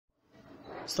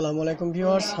আসসালামু আলাইকুম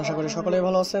ভিউয়ার্স, আশা করি সকলেই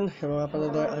ভালো আছেন এবং আপনাদের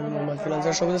দয়ায় আমি মোহাম্মদ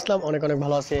ফ্রিল্যান্সার সবুজ ইসলাম অনেক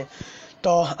ভালো আছি।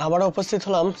 তো আবারও উপস্থিত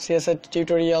হলাম সিএসএস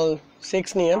টিউটোরিয়াল 6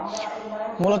 নিয়ে।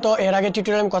 মূলত এর আগে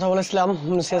টিউটোরিয়ালে আমি কথা বলেছিলাম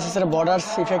সিএসএস এর বর্ডার্স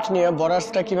ইফেক্ট নিয়ে,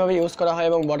 বর্ডার্সটা কিভাবে ইউজ করা হয়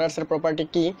এবং বর্ডার্সের প্রপার্টি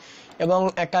কি, এবং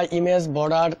একটা ইমেজ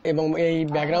বর্ডার এবং এই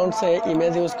ব্যাকগ্রাউন্ডসে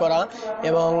ইমেজ ইউজ করা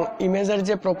এবং ইমেজের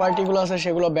যে প্রপার্টিগুলো আছে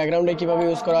সেগুলো ব্যাকগ্রাউন্ডে কিভাবে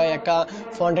ইউজ করা হয়, একটা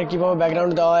ফন্টের কিভাবে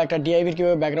ব্যাকগ্রাউন্ড দেওয়া হয়, একটা ডিআইভির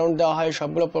কিভাবে ব্যাকগ্রাউন্ড দেওয়া হয়,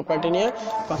 সবগুলো প্রপার্টি নিয়ে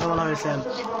কথা বলা হয়েছে।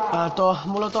 তো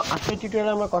মূলত আজকের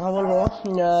টিউটোরিয়ালে আমরা কথা বলবো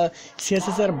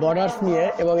সিএসএস এর বর্ডার্স নিয়ে,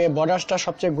 এবং এই বর্ডার্সটা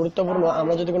সবচেয়ে গুরুত্বপূর্ণ।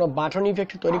 আমরা যদি কোনো বাটন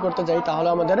ইফেক্ট তৈরি করতে যাই তাহলে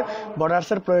আমাদের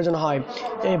বর্ডার্সের প্রয়োজন হয়।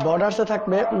 এই বর্ডার্সে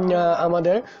থাকবে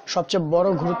আমাদের সবচেয়ে বড়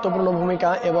গুরুত্বপূর্ণ ভূমিকা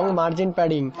এবং মার্জিন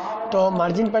প্যাডিং। তো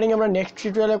মার্জিন প্যাডিং আমরা নেক্সট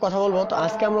টিউটোরিয়ালে কথা বলবো। তো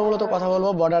আজকে আমরা মূলত কথা বলবো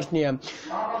বর্ডার্স নিয়ে।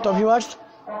 তো ভিউয়ার্স,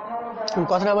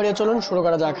 কথা না বাড়িয়ে চলুন শুরু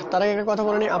করা যাক। তার আগে একটা কথা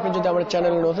বলে নিই, আপনি যদি আমার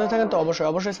চ্যানেলে নতুন থাকেন তো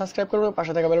অবশ্যই সাবস্ক্রাইব করবেন,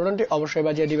 পাশে থাকা বেল বাটনটি অবশ্যই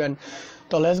বাজিয়ে দিবেন।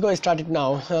 তো লেটস গো স্টার্ট ইট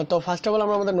নাও। তো ফার্স্ট অফ অল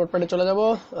আমরা আমাদের নোটপ্যাডে চলে যাব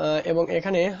এবং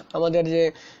এখানে আমাদের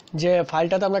যে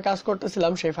ফাইলটাতে আমরা কাজ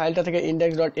করতেছিলাম সেই ফাইলটা থেকে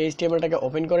index.htmlটাকে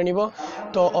ওপেন করে নিব।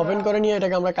 তো ওপেন করে নিয়ে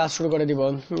এটাকে আমরা কাজ শুরু করে দিব।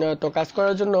 তো কাজ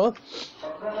করার জন্য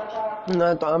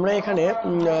তো আমরা এখানে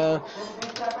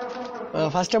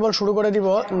ফার্স্ট অফ অল শুরু করে দিব।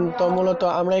 তো মূলত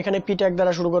আমরা এখানে পি ট্যাগ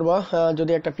দ্বারা শুরু করব,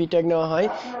 যদি একটা পি ট্যাগ নেওয়া হয়,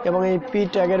 এবং এই পি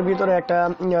ট্যাগের ভিতরে একটা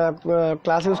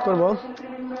ক্লাস ইউজ করব।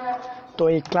 তো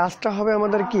এই ক্লাসটা হবে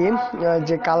আমাদের কি,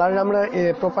 যে কালার আমরা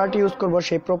প্রপার্টি ইউজ করব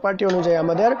সেই প্রপার্টি অনুযায়ী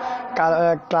আমাদের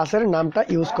ক্লাসের নামটা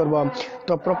ইউজ করব।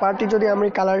 তো প্রপার্টি যদি আমি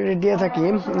কালার দিয়ে থাকি,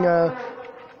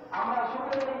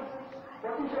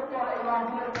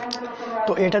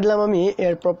 তো এটা দিলাম আমি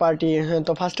এর প্রপার্টি।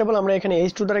 তো ফার্স্ট অফ অল আমরা এখানে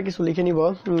H2 দ্বারা কিছু লিখে নিব।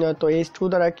 তো H2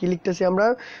 দ্বারা কি লিখতেছি আমরা,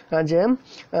 যে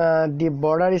দি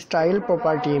border style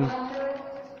property.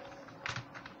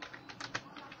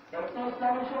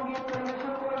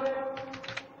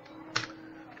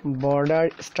 Border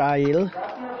style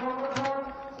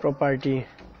property.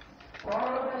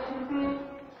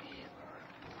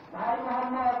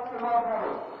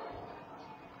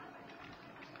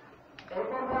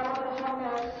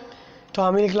 তো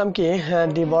আমি লিখলাম কি,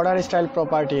 দি বর্ডার স্টাইল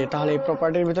প্রপার্টি। তাহলে এই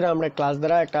প্রপার্টির ভিতরে আমরা ক্লাস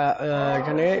দ্বারা একটা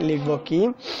এখানে লিখব কি,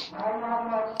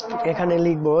 এখানে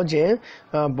লিখব যে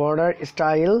বর্ডার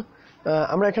স্টাইল।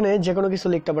 আমরা এখানে যে কোনো কিছু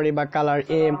লিখতে পারি, বা কালার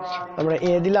আমরা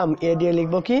দিলাম, দিয়ে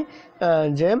লিখব কি,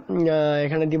 যে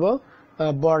এখানে দিব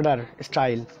বর্ডার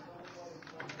স্টাইল।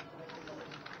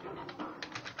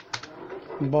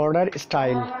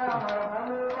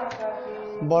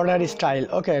 বর্ডার স্টাইল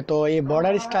ওকে। তো এই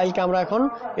বর্ডার স্টাইলকে আমরা এখন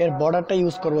এর বর্ডারটা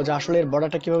ইউজ করব, যে আসলে এর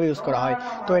বর্ডারটা কিভাবে ইউজ করা হয়।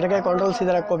 তো এটাকে কন্ট্রোল সি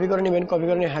দ্বারা কপি করে নেবেন। কপি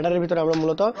করে নিয়ে হেডারের ভিতরে আমরা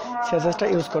মূলত সিএসএসটা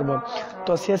ইউজ করব।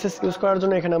 তো সিএসএস ইউজ করার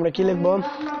জন্য এখানে আমরা কি লিখব,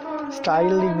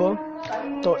 স্টাইল লিখব।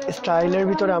 তো স্টাইলের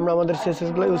ভিতরে আমরা আমাদের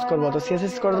সিএসএসগুলো ইউজ করব। তো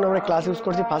সিএসএস করার জন্য আমরা ক্লাস ইউজ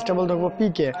করছি। ফার্স্ট অফ অল ধরবো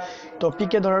পিকে। তো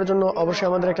পিকে ধরার জন্য অবশ্যই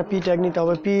আমাদের একটা পি ট্যাগ নিতে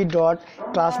হবে। পি ডট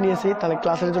ক্লাস নিয়েছি, তাহলে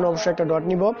ক্লাসের জন্য অবশ্যই একটা ডট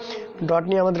নিব। ডট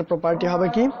নিয়ে আমাদের প্রপার্টি হবে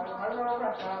কি,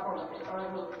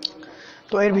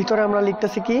 তো এর ভিতরে আমরা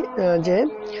লিখতেছি কি, যে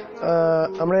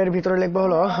আমরা এর ভিতরে লিখবো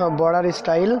হলো বর্ডার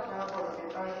স্টাইল।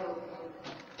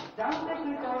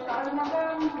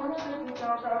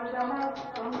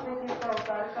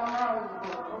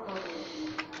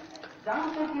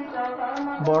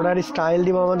 বর্ডার স্টাইল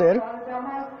দিব আমাদের।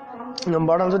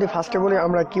 বর্ডার যদি ফার্স্টে বলি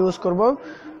আমরা কি ইউজ করব,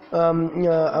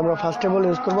 আমরা ফার্স্ট অফ অল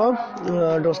ইউজ করবো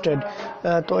রোস্টেড।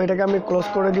 তো এটাকে আমি ক্লোজ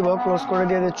করে দিব। ক্লোজ করে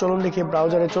দিয়ে চলুন দেখি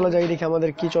ব্রাউজারে চলে যাই, দেখি আমাদের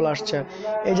কি চলে আসছে।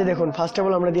 এই যে দেখুন, ফার্স্ট অফ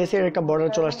অল আমরা দিয়েছি এর একটা বর্ডার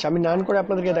চলে আসছে। আমি নান করে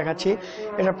আপনাদেরকে দেখাচ্ছি।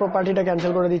 এটা প্রপার্টিটা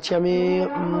ক্যান্সেল করে দিচ্ছি আমি,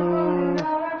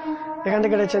 এখান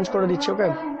থেকে এটা চেঞ্জ করে দিচ্ছি। ওকে,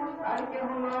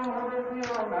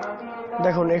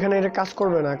 দেখুন এখানে এটা কাজ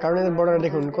করবে না, কারণ এর বর্ডার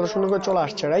দেখুন কত সুন্দর করে চলে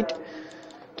আসছে, রাইট।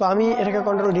 তো আমি এটাকে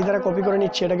কন্ট্রোল ডি দ্বারা কপি করে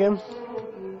নিচ্ছি এটাকে।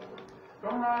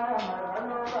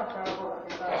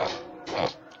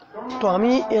 তো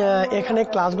আমি এখানে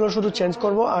ক্লাসগুলো শুধু চেঞ্জ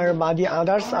করব, আর বাকি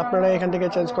আদার্স আপনারা এখান থেকে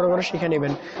চেঞ্জ করে শিখে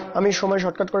নেবেন। আমি সময়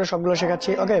শর্টকাট করে সবগুলো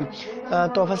শেখাচ্ছি। ওকে,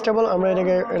 তো ফার্স্ট অফ অল আমরা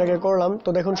এটাকে করলাম। তো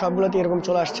দেখুন সবগুলোতে এরকম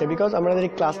চলে আসছে, বিকজ আমাদের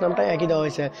এই ক্লাস নামটা একই দেওয়া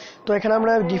হয়েছে। তো এখানে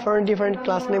আমরা ডিফারেন্ট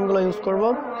ক্লাস নেমগুলো ইউজ করব।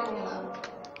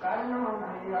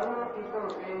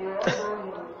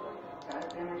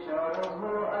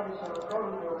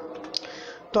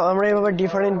 তো আমরা এভাবে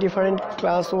ডিফারেন্ট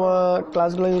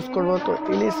ক্লাসগুলো ইউজ করব। তো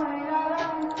ইলিশ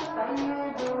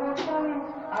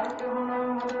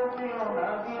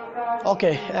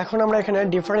ওকে, এখন আমরা এখানে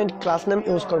ডিফারেন্ট ক্লাস নেম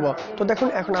ইউজ করব। তো দেখুন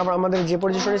এখন আবার আমাদের যে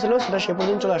পজিশনে ছিল সেটা সে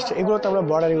পর্যন্ত চলে আসছে। এগুলোতে আমরা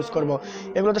বর্ডার ইউজ করব,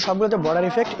 এগুলোতে সবগুলোতে বর্ডার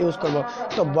ইফেক্ট ইউজ করব।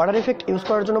 তো বর্ডার ইফেক্ট ইউজ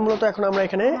করার জন্য মূলত এখন আমরা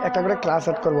এখানে একটা করে ক্লাস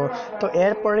অ্যাড করব। তো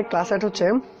এরপরে ক্লাস অ্যাড হচ্ছে,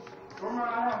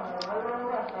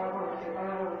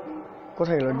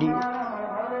 কোথায় গেল ডি,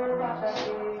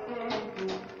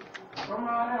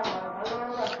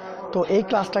 তো এই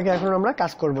ক্লাসটাকে এখন আমরা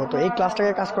কাজ করব। তো এই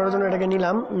ক্লাসটাকে কাজ করার জন্য এটাকে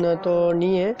নিলাম, তো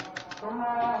নিয়ে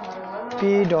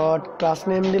পি ডট ক্লাস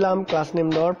নেম দিলাম। ক্লাস নেম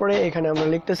দেওয়ার পরে এখানে আমরা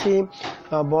লিখতেছি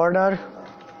বর্ডার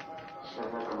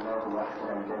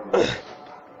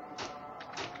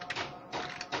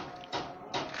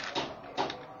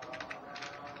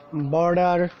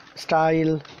বর্ডার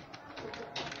স্টাইল।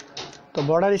 তো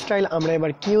বর্ডার স্টাইল আমরা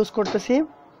এবার কি ইউজ করতেছি,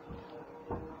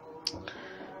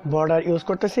 বর্ডার ইউজ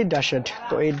করতেছি ড্যাশেড।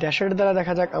 তো এই ড্যাশেড দ্বারা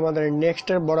দেখা যাক আমাদের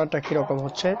নেক্সটের বর্ডারটা কিরকম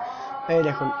হচ্ছে। এই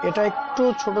দেখুন এটা একটু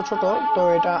ছোট ছোট, তো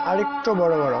এটা আরেকটু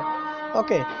বড় বড়।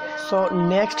 ওকে, সো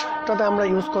নেক্সটটাতে আমরা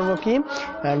ইউজ করব কি,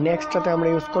 নেক্সটটাতে আমরা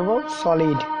ইউজ করব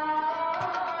সলিড।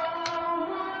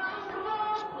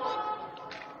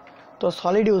 তো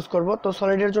সলিড ইউজ করব। তো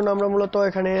সলিডের জন্য আমরা মূলত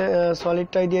এখানে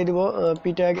সলিডটাই দিয়ে দিব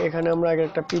পি ট্যাগ। এখানে আমরা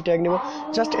একটা পি ট্যাগ নিব।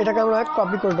 জাস্ট এটাকে আমরা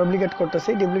কপি করে ডুপ্লিকেট করতেছি,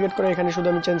 ডুপ্লিকেট করে এখানে শুধু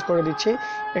আমি চেঞ্জ করে দিচ্ছি।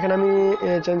 এখানে আমি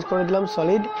চেঞ্জ করে দিলাম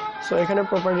সলিড। সো এখানে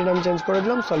প্রপার্টিটা আমি চেঞ্জ করে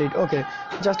দিলাম solid. Okay,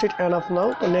 just it enough নাও।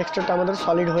 তো নেক্সটটা আমাদের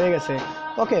সলিড হয়ে গেছে।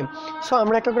 ওকে, সো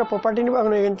আমরা একটা করে প্রপার্টি নিব,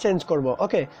 এখন এখানে চেঞ্জ করব।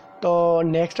 ওকে, তো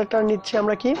নেক্সটটা নিচ্ছি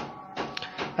আমরা কি,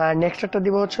 নেক্সটটা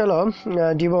দিব হচ্ছে হলো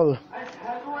ডিবল।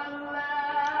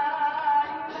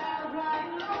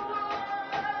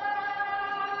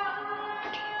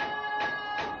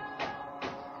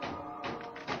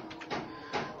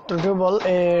 তো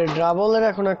ড্রাবলের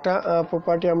এখন একটা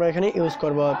প্রপার্টি আমরা এখানে ইউজ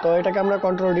করব। তো এটাকে আমরা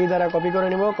কন্ট্রোল ডি দ্বারা কপি করে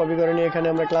নিব। কপি করে নিয়ে এখানে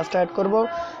আমরা ক্লাসটা অ্যাড করব।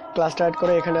 ক্লাসটা অ্যাড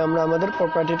করে এখানে আমরা আমাদের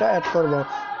প্রপার্টিটা অ্যাড করব।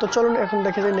 তো চলুন এখন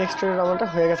দেখে যে নেক্সট আমারটা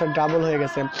হয়ে গেছে, ডাবল হয়ে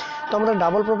গেছে। তো আমাদের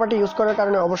ডাবল প্রপার্টি ইউজ করার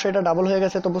কারণে অবশ্যই এটা ডাবল হয়ে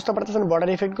গেছে। তো বুঝতে পারতেছেন বর্ডার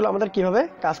ইফেক্টগুলো আমাদের কিভাবে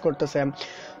কাজ করতেছে।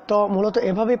 তো মূলত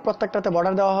এভাবেই প্রত্যেকটাতে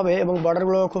বর্ডার দেওয়া হবে এবং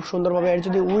বর্ডারগুলো খুব সুন্দরভাবে, এর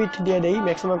যদি উইথ দিয়ে দেই,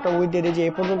 ম্যাক্সিমাম একটা উইথ দিয়ে দিই যে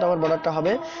এই পর্যন্ত আমার বর্ডারটা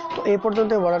হবে, তো এই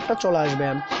পর্যন্ত বর্ডারটা চলে আসবে।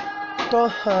 তো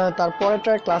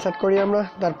তারপরেরটার ক্লাস অ্যাড করি আমরা,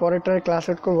 তারপরেরটার ক্লাস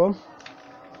অ্যাড করব।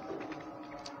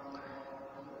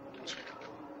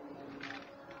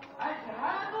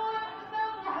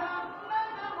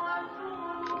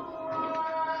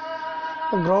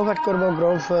 গ্রোভ অ্যাড করব।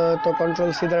 গ্রোভ তো কন্ট্রোল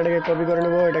সি দ্বারা এটাকে কপি করে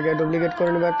নেব, এটাকে ডুপ্লিকেট করে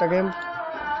নেব একটাকে।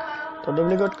 তো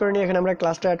ডুপ্লিকেট করে নিয়ে এখানে আমরা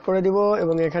ক্লাসটা অ্যাড করে দিব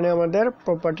এবং এখানে আমাদের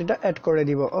প্রপার্টিটা অ্যাড করে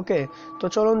দিব। ওকে, তো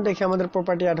চলুন দেখি আমাদের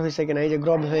প্রপার্টি অ্যাড হয়েছে কিনা। এই যে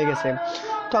গ্রোভ হয়ে গেছে।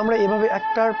 তো আমরা এভাবে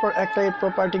একটার পর একটা এই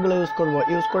প্রপার্টিগুলো ইউজ করব।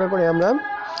 ইউজ করে করে আমরা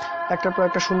একটার পর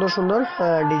একটা সুন্দর সুন্দর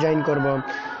ডিজাইন করব।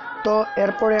 তো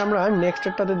এরপরে আমরা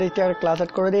নেক্সটটাতে দেখি আর ক্লাস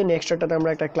অ্যাড করে দিই। নেক্সটটাতে আমরা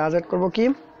একটা ক্লাস অ্যাড করব কি,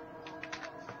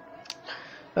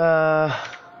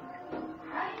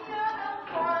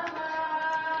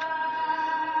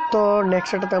 তো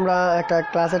নেক্সটটাতে আমরা একটা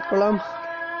ক্লাস অ্যাড করলাম।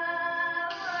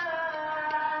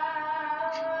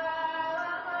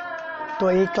 তো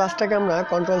এই ক্লাসটাকে আমরা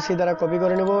কন্ট্রোল সি দ্বারা কপি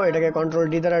করে নেব, এটাকে কন্ট্রোল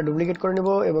ডি দ্বারা ডুপ্লিকেট করে নেব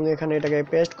এবং এখানে এটাকে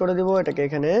পেস্ট করে দিব, এটাকে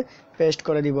এখানে পেস্ট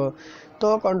করে দিব। তো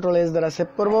কন্ট্রোল এস দ্বারা সেভ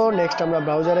করব। নেক্সট আমরা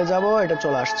ব্রাউজারে যাব, এটা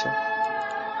চলে আসছে।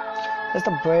 It's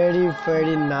very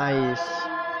very nice.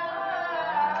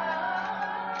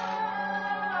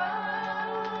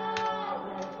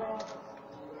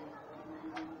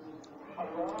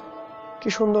 কি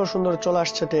সুন্দর সুন্দর চলে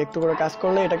আসছে। তো একটু করে কাজ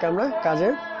করলে এটাকে আমরা কাজে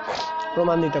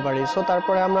প্রমাণ দিতে পারি। সো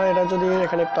তারপরে আমরা এটা যদি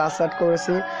এখানে ক্লাস অ্যাড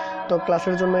করেছি, তো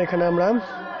ক্লাসের জন্য এখানে আমরা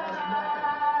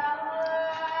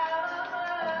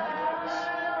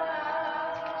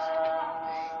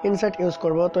ইনসার্ট ইউজ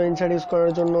করব। তো ইনসার্ট ইউজ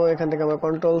করার জন্য এখান থেকে আমরা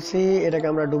কন্ট্রোল সি, এটাকে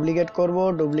আমরা ডুপ্লিকেট করব।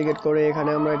 ডুপ্লিকেট করে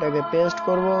এখানে আমরা এটাকে পেস্ট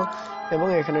করব এবং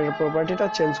এখানে প্রপার্টিটা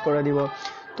চেঞ্জ করে দিব।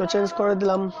 তো চেঞ্জ করে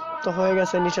দিলাম, তো হয়ে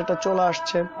গেছে, নিচেটা চলে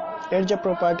আসছে। এর যে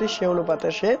প্রপার্টি সে অনুপাতে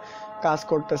সে কাজ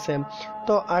করতেছে।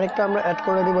 তো আরেকটা আমরা অ্যাড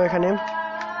করে দিব এখানে।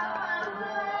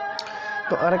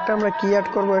 তো আরেকটা আমরা কি অ্যাড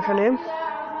করব এখানে,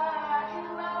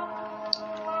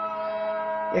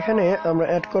 এখানে আমরা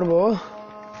অ্যাড করব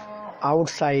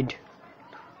আউটসাইড।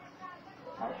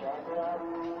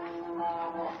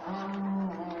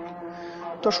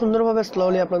 তো সুন্দরভাবে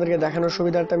স্লোলি আপনাদেরকে দেখানোর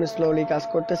সুবিধার্থে আমি স্লোলি কাজ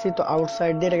করতেছি। তো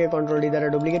আউটসাইড দিয়ে এটাকে কন্ট্রোল ডি দ্বারা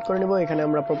ডুপ্লিকেট করে নেব। এখানে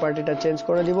আমরা প্রপার্টিটা চেঞ্জ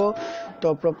করে দিব। তো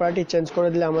প্রপার্টি চেঞ্জ করে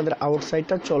দিলে আমাদের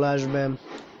আউটসাইডটা চলে আসবে।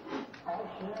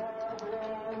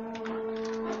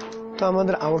 তো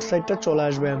আমাদের আউটসাইডটা চলে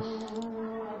আসবে।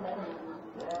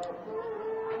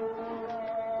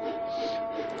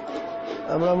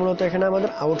 আমরা মূলত এখানে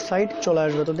আমাদের আউটসাইড চলে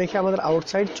আসবে। তো দেখি আমাদের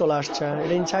আউটসাইড চলে আসছে,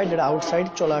 এটা ইনসাইড, এটা আউটসাইড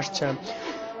চলে আসছে।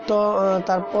 তো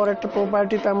তারপর একটা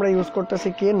প্রপার্টিতে আমরা ইউজ করতেছি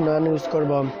কি, নান ইউজ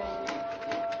করব।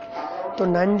 তো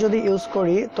নান যদি ইউজ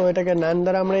করি, তো এটাকে নান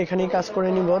দ্বারা আমরা এখানেই কাজ করে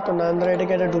নিব। তো নান দ্বারা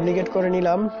এটাকে এটা ডুপ্লিকেট করে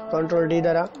নিলাম কন্ট্রোল ডি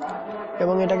দ্বারা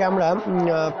এবং এটাকে আমরা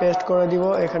পেস্ট করে দিব।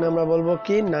 এখানে আমরা বলবো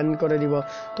কি, নান করে দিব।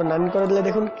 তো নান করে দিলে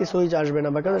দেখুন কিছুই আসবে না,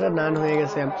 কারণ এটা নান হয়ে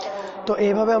গেছে। তো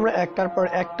এইভাবে আমরা একটার পর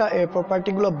একটা এই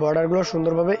প্রপার্টিগুলো, বর্ডারগুলো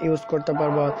সুন্দরভাবে ইউজ করতে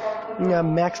পারবো।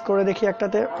 ম্যাক্স করে দেখি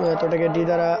একটাতে, তো এটাকে ডি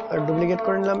দ্বারা ডুপ্লিকেট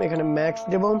করে নিলাম, এখানে ম্যাক্স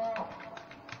দেব।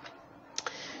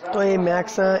 তো এই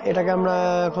ম্যাক্স এটাকে আমরা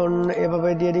এখন এভাবে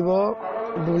দিয়ে দিব,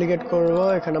 ডুপ্লিকেট করব,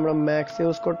 এখানে আমরা ম্যাক্স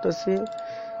ইউজ করতেছি,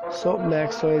 সো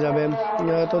ম্যাক্স হয়ে যাবে।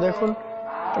 তো দেখুন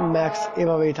ম্যাক্স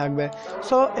এভাবেই থাকবে।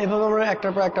 সো এভাবে আমরা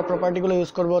একটার পর একটা প্রপার্টিগুলো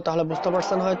ইউজ করব। তাহলে বুঝতে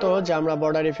পারছেন হয়তো যে আমরা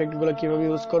বর্ডার ইফেক্টগুলো কিভাবে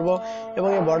ইউজ করব, এবং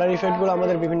এই বর্ডার ইফেক্টগুলো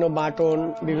আমাদের বিভিন্ন বাটন,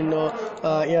 বিভিন্ন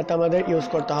ইয়াতে আমাদের ইউজ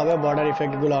করতে হবে বর্ডার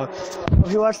ইফেক্টগুলো।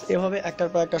 ভিউয়ার্স, এভাবে একটার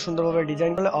পর একটা সুন্দরভাবে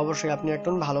ডিজাইন করলে অবশ্যই আপনি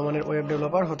একজন ভালো মানের ওয়েব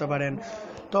ডেভেলপার হতে পারেন।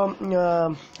 তো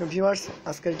ভিউয়ার্স,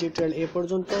 আজকের টিউটোরিয়াল এ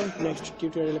পর্যন্ত। নেক্সট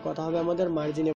টিউটোরিয়ালে কথা হবে আমাদের মার্জিনে